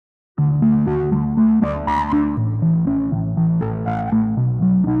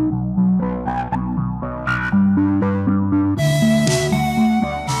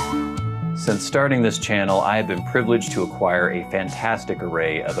Since starting this channel, I have been privileged to acquire a fantastic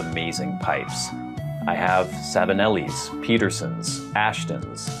array of amazing pipes. I have Savinellis, Petersons,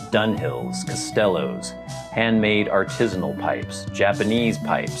 Ashtons, Dunhills, Costellos, handmade artisanal pipes, Japanese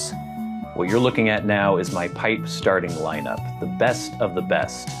pipes. What you're looking at now is my pipe starting lineup, the best of the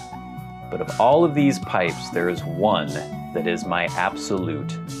best. But of all of these pipes, there is one that is my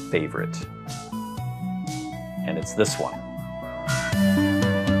absolute favorite. And it's this one.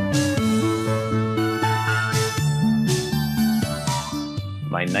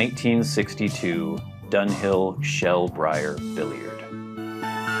 My 1962 Dunhill Shell Briar Billiard.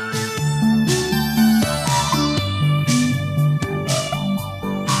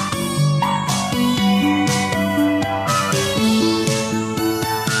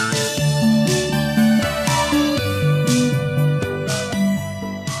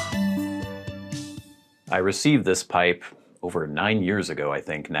 I received this pipe over 9 years ago, I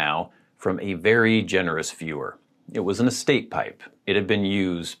think now, from a very generous viewer. It was an estate pipe. It had been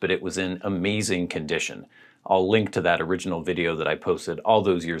used, but it was in amazing condition. I'll link to that original video that I posted all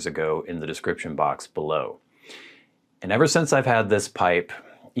those years ago in the description box below. And ever since I've had this pipe,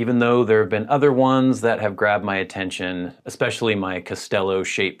 even though there have been other ones that have grabbed my attention, especially my Costello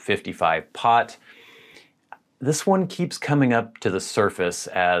Shape 55 pot, this one keeps coming up to the surface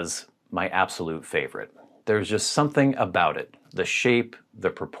as my absolute favorite. There's just something about it. The shape, the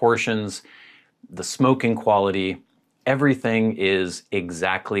proportions, the smoking quality, everything is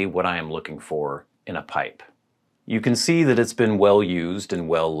exactly what I am looking for in a pipe. You can see that it's been well used and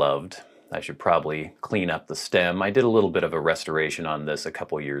well loved. I should probably clean up the stem. I did a little bit of a restoration on this a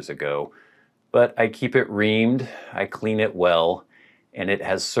couple years ago, but I keep it reamed, I clean it well, and it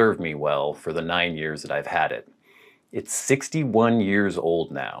has served me well for the 9 years that I've had it. It's 61 years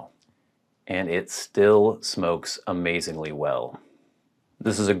old now, and it still smokes amazingly well.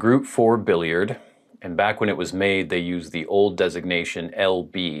 This is a Group 4 billiard, and back when it was made, they used the old designation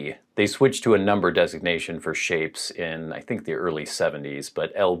LB. They switched to a number designation for shapes in, I think, the early 70s,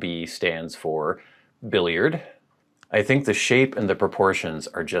 but LB stands for billiard. I think the shape and the proportions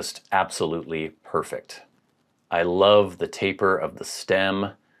are just absolutely perfect. I love the taper of the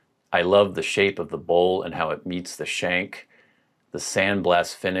stem. I love the shape of the bowl and how it meets the shank. The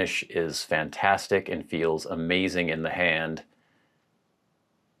sandblast finish is fantastic and feels amazing in the hand.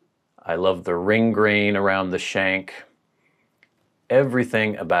 I love the ring grain around the shank.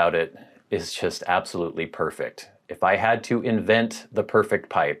 Everything about it is just absolutely perfect. If I had to invent the perfect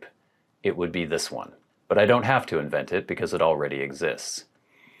pipe, it would be this one. But I don't have to invent it because it already exists.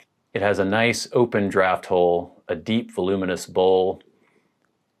 It has a nice open draft hole, a deep voluminous bowl.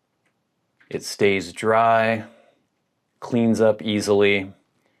 It stays dry, cleans up easily,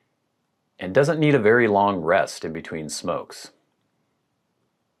 and doesn't need a very long rest in between smokes.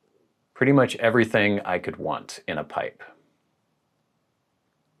 Pretty much everything I could want in a pipe.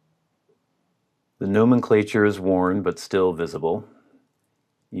 The nomenclature is worn but still visible.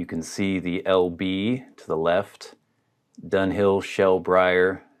 You can see the LB to the left, Dunhill Shell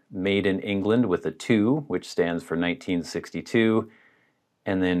Briar, made in England with a 2, which stands for 1962,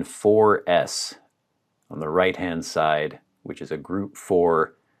 and then 4S on the right-hand side, which is a Group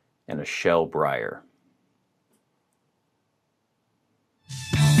 4 and a Shell Briar.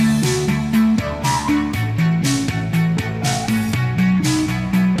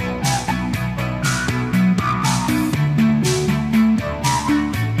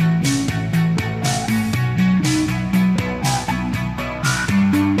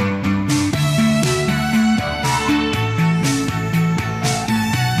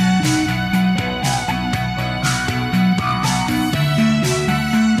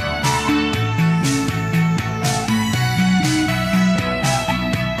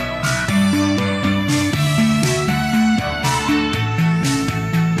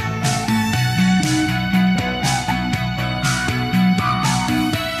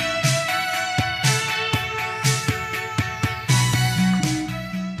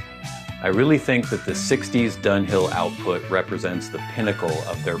 I really think that the 60s Dunhill output represents the pinnacle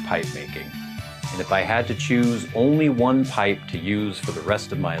of their pipe making. And if I had to choose only one pipe to use for the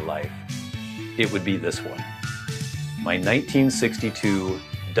rest of my life, it would be this one. My 1962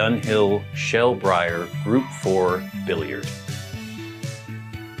 Dunhill Shell Briar Group 4 Billiard.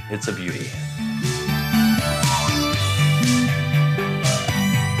 It's a beauty.